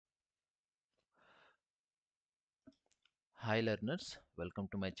Hi learners, welcome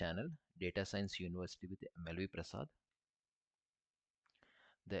to my channel Data Science University with MLV Prasad.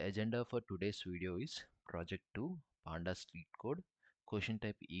 The agenda for today's video is Project 2 Pandas LeetCode, question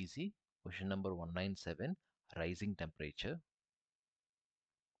type easy, question number 197, rising temperature.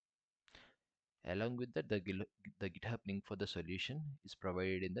 Along with that, the GitHub link for the solution is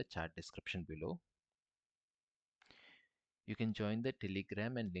provided in the chat description below. You can join the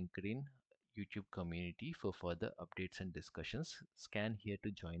Telegram and LinkedIn YouTube community for further updates and discussions. Scan here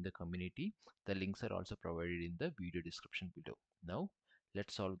to join the community. The links are also provided in the video description below. Now,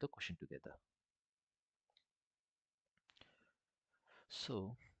 let's solve the question together.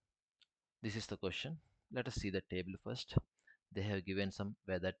 So, this is the question. Let us see the table first. They have given some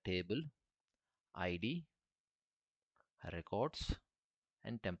weather table, ID, records,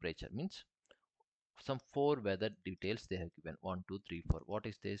 and temperature. Means some four weather details they have given. 1, 2, 3, 4. What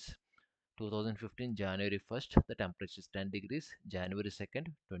is this? 2015 January 1st, the temperature is 10 degrees. January 2nd,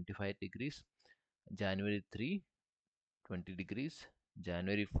 25 degrees. January 3, 20 degrees.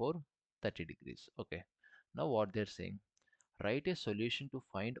 January 4, 30 degrees. Okay. Now what they're saying, write a solution to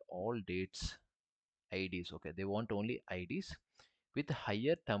find all dates, IDs. Okay, they want only IDs with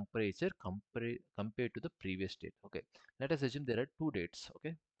higher temperature compared to the previous date. Okay, let us assume there are two dates.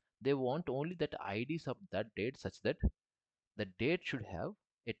 Okay, they want only that IDs of that date such that the date should have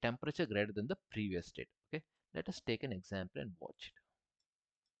a temperature greater than the previous date. Okay, let us take an example and watch it.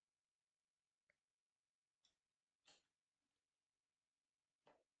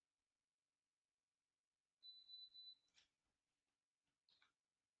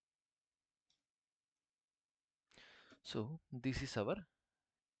 So this is our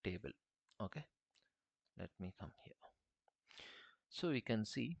table. Okay, let me come here. So we can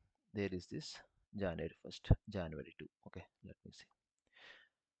see there is this January 1st, January 2. Okay, let me see.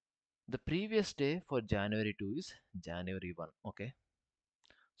 The previous day for January 2 is January 1. Okay,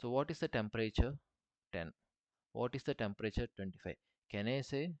 so what is the temperature? 10. What is the temperature? 25. Can I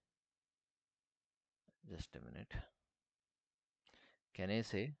say, just a minute, can I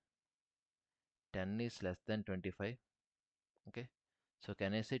say 10 is less than 25? Okay, so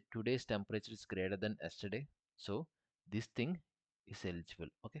can I say today's temperature is greater than yesterday? So this thing is eligible.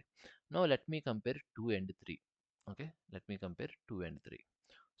 Okay, now let me compare 2 and 3. Okay, let me compare 2 and 3.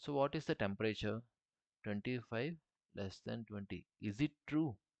 So what is the temperature? 25 less than 20. Is it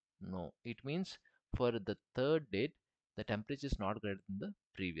true? No, it means for the third date the temperature is not greater than the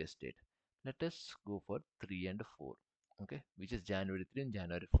previous date. Let us go for 3 and 4. Okay, which is January 3 and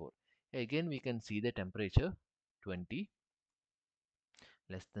January 4. Again we can see the temperature 20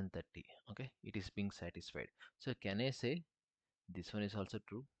 less than 30. Okay, it is being satisfied. So can I say this one is also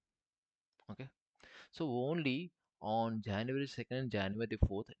true? Okay, so only on January 2nd and January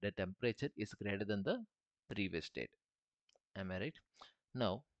 4th the temperature is greater than the previous date. Am I right?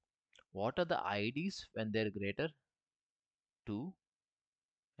 Now what are the IDs when they're greater? 2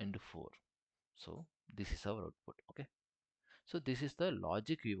 and 4. So this is our output. Okay, so this is the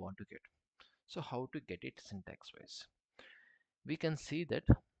logic we want to get. So how to get it syntax wise? We can see that,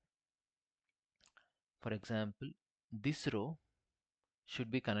 for example, this row should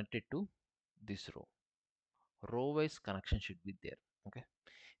be connected to this row. Row wise connection should be there. Okay,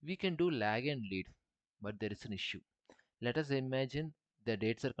 we can do lag and lead, but there is an issue. Let us imagine the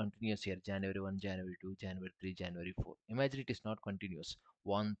dates are continuous here: January 1, January 2, January 3, January 4. Imagine it is not continuous: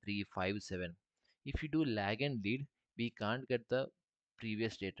 1, 3, 5, 7. If you do lag and lead, we can't get the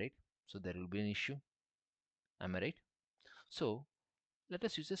previous date, right? So there will be an issue. Am I right? So let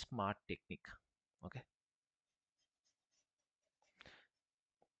us use a smart technique. Okay,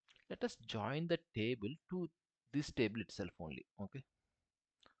 let us join the table to this table itself only. Okay,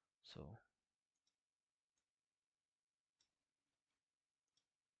 so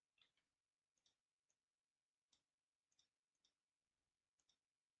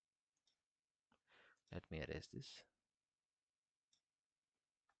let me erase this.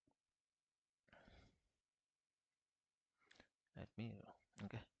 Let me,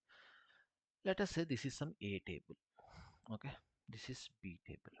 okay. Let us say this is some A table. Okay, this is B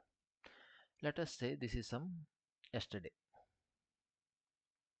table. Let us say this is some yesterday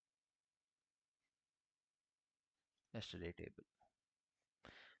table.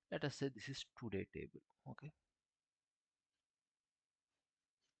 Let us say this is today table. Okay,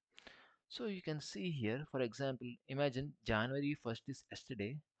 so you can see here, for example, imagine January 1st is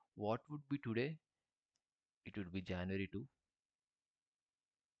yesterday. What would be today? It would be January 2.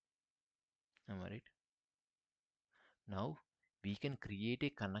 Am I right? Now we can create a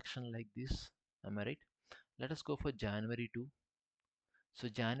connection like this. Am I right? Let us go for January 2. So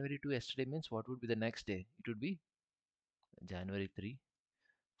January 2 yesterday means what would be the next day? It would be January 3.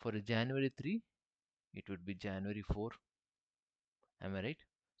 For January 3, it would be January 4. Am I right?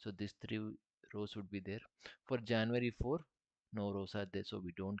 So these three rows would be there. For January 4, no rows are there, so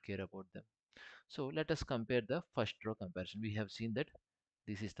we don't care about them. So let us compare the first row comparison. We have seen that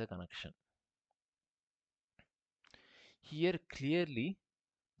this is the connection. Here clearly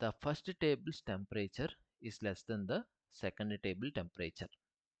the first table's temperature is less than the second table temperature.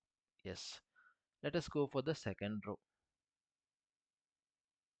 Yes. Let us go for the second row.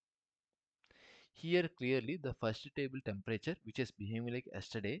 Here clearly the first table temperature, which is behaving like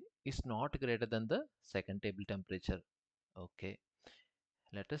yesterday, is not greater than the second table temperature. Okay.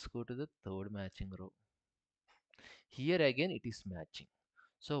 Let us go to the third matching row. Here again it is matching.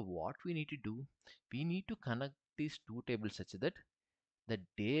 So what we need to do, we need to connect these two tables such that the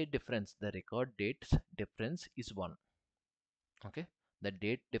day difference, the record dates difference is 1. Okay, the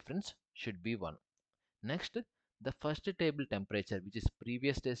date difference should be 1. Next, the first table temperature, which is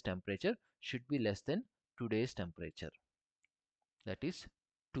previous day's temperature, should be less than today's temperature, that is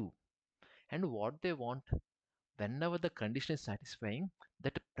 2. And what they want, whenever the condition is satisfying,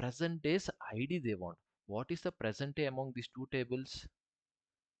 that present day's ID they want. What is the present day among these two tables?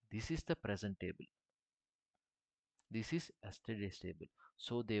 This is the present table. This is yesterday's table.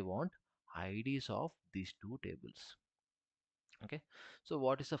 So they want IDs of these two tables. Okay. So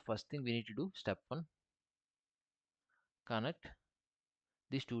what is the first thing we need to do? Step 1. Connect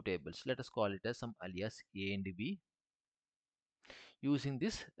these two tables. Let us call it as some alias A and B. Using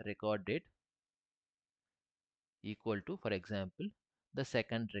this record date equal to, for example, the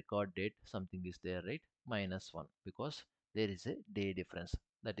second record date, something is there, right? -1, because there is a day difference.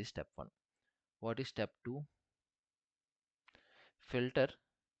 That is step 1. What is step 2? Filter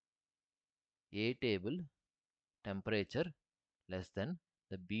A table temperature less than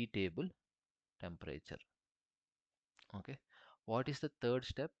the B table temperature. Okay. What is the third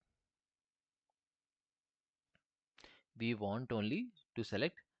step? We want only to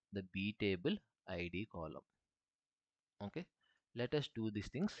select the B table ID column. Okay. Let us do these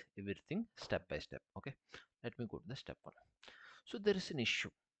things, everything step by step. Okay. Let me go to the step 1. So there is an issue.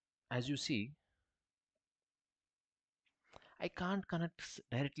 As you see, I can't connect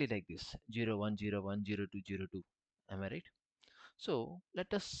directly like this 0 1 0 1 0 2 0 2. Am I right? So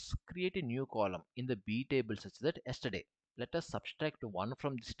let us create a new column in the B table such that yesterday. Let us subtract 1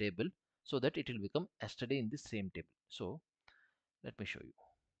 from this table so that it will become yesterday in the same table. So let me show you.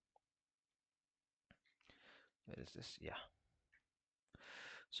 Where is this? Yeah.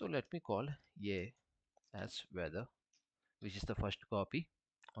 So let me call A as weather, which is the first copy.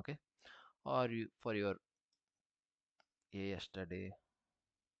 Okay. Or you, for your A yesterday,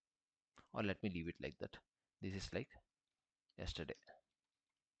 or let me leave it like that. This is like yesterday,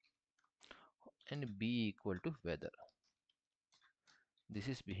 and B equal to weather. This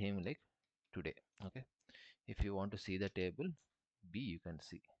is behaving like today. Okay. If you want to see the table B, you can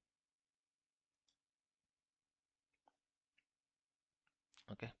see.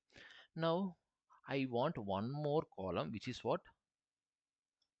 Okay. Now I want one more column, which is what?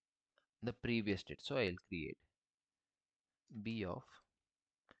 The previous date. So I'll create B of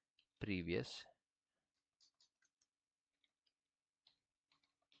previous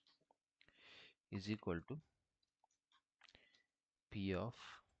is equal to P of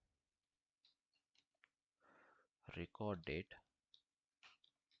record date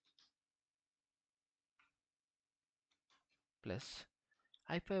plus,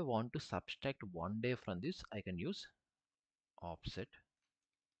 if I want to subtract one day from this, I can use offset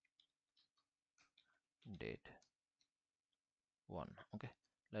date 1. Okay.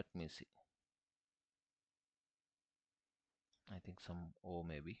 Let me see. I think some O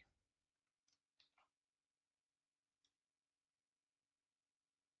maybe.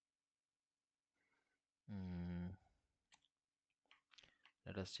 Hmm.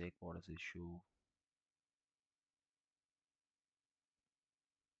 Let us check what is the issue.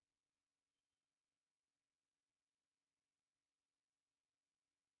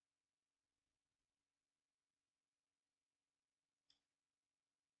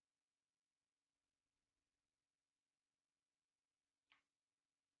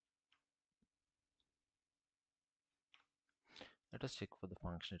 Let us check for the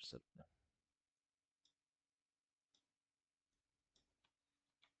function itself.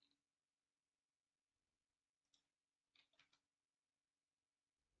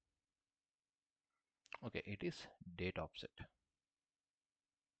 Okay, it is date offset.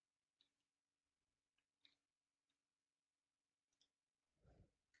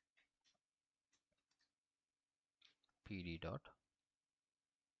 PD dot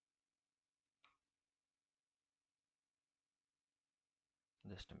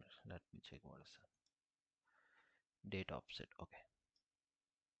Just a minute. Let me check what is the date offset. Okay.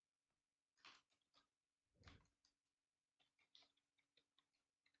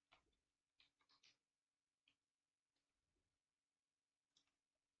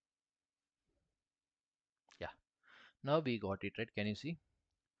 Yeah. Now we got it right. Can you see?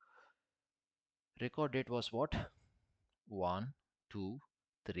 Record date was what? 1, 2,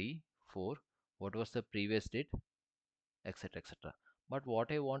 3, 4. What was the previous date? Etc. etc. But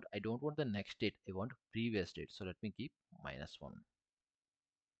what I don't want the next date. I want previous date. So let me keep -1.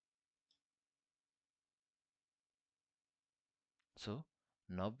 So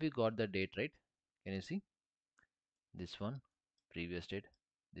now we got the date right. Can you see? This one, previous date.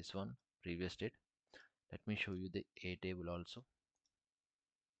 This one, previous date. Let me show you the A table also.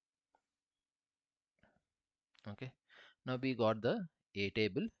 Okay. Now we got the A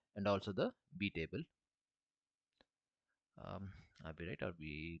table and also the B table. Are we right? Are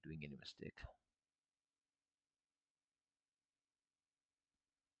we doing any mistake?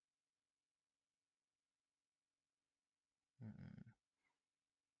 Mm,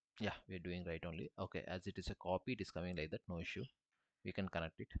 yeah, we're doing right only. Okay, as it is a copy, it is coming like that. No issue. We can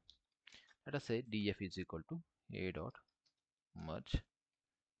connect it. Let us say df is equal to a dot merge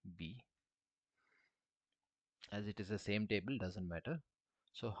b. As it is the same table, doesn't matter.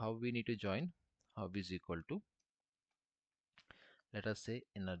 So how we need to join? How is equal to, let us say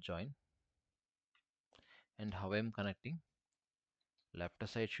inner join, and how I'm connecting, left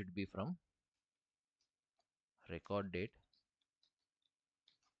side should be from record date,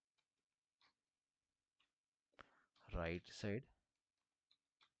 right side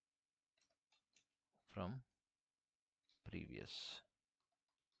from previous.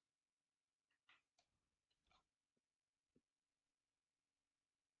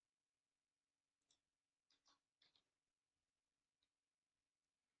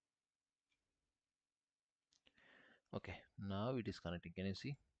 Okay, now it is connecting. Can you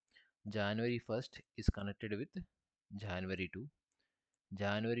see? January 1st is connected with January 2.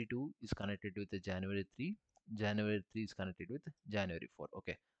 January 2 is connected with January 3. January 3 is connected with January 4.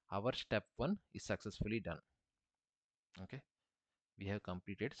 Okay, our step 1 is successfully done. Okay, we have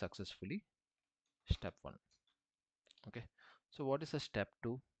completed successfully step 1. Okay, so what is the step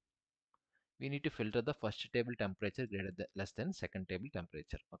 2? We need to filter the first table temperature greater than less than second table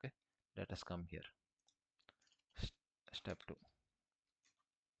temperature. Okay, let us come here. Step 2.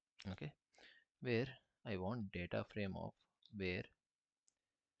 Okay, where I want data frame of where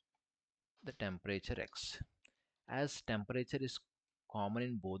the temperature x. As temperature is common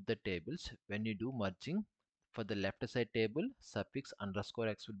in both the tables, when you do merging, for the left side table suffix underscore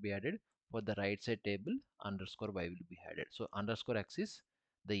x will be added, for the right side table underscore y will be added. So underscore x is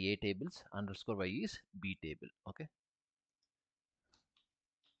the A tables, underscore y is B table. Okay,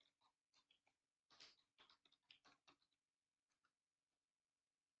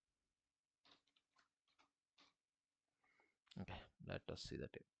 okay, let us see the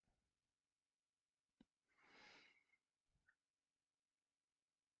table.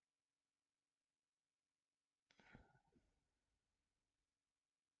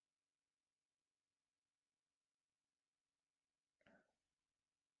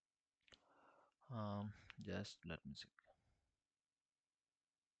 Just let me see.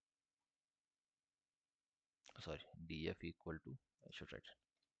 Sorry, df equal to, I should write,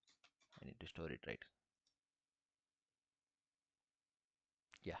 I need to store it right.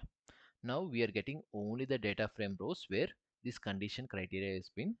 Yeah, now we are getting only the data frame rows where this condition criteria has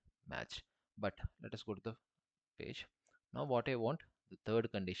been matched. But let us go to the page. Now what I want, the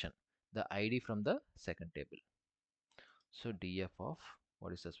third condition, the ID from the second table. So df of,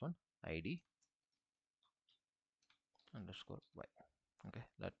 what is this one, ID underscore y. Okay,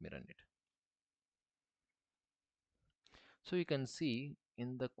 let me run it. So you can see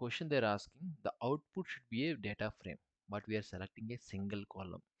in the question they're asking, the output should be a data frame, but we are selecting a single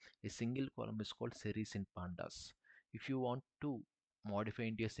column. A single column is called series in Pandas. If you want to modify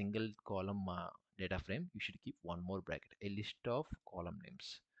into a single column data frame, you should keep one more bracket, a list of column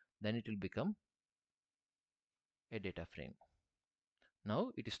names. Then it will become a data frame.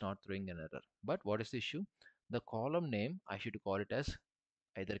 Now it is not throwing an error. But what is the issue? The column name, I should call it as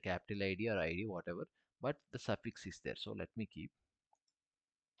either capital ID or ID, whatever, but the suffix is there. So let me keep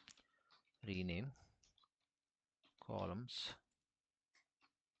rename columns.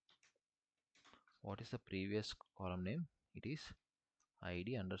 What is the previous column name? It is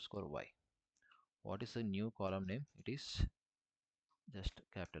ID underscore y. What is the new column name? It is just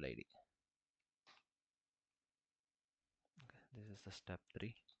capital ID. Okay, this is the step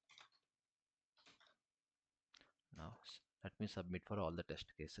 3. Now Let me submit for all the test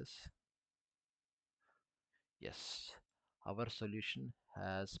cases. Yes, our solution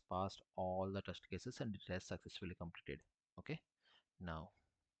has passed all the test cases and it has successfully completed. Okay, now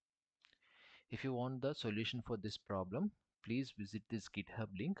if you want the solution for this problem, please visit this GitHub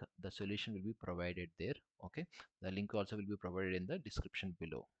link. The solution will be provided there. Okay, the link also will be provided in the description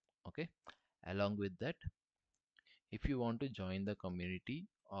below. Okay, along with that, if you want to join the community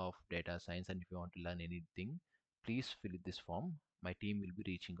of data science and if you want to learn anything, please fill this form. My team will be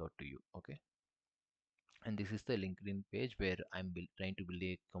reaching out to you. Okay, and this is the LinkedIn page where I'm trying to build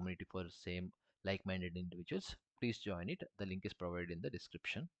a community for same like-minded individuals. Please join it. The link is provided in the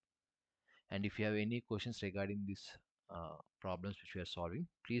description. And if you have any questions regarding these problems which we are solving,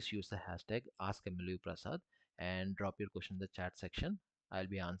 please use the hashtag AskMLV Prasad and drop your question in the chat section. I'll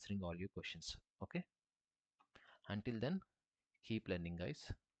be answering all your questions. Okay. Until then, keep learning,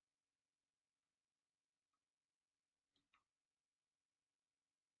 guys.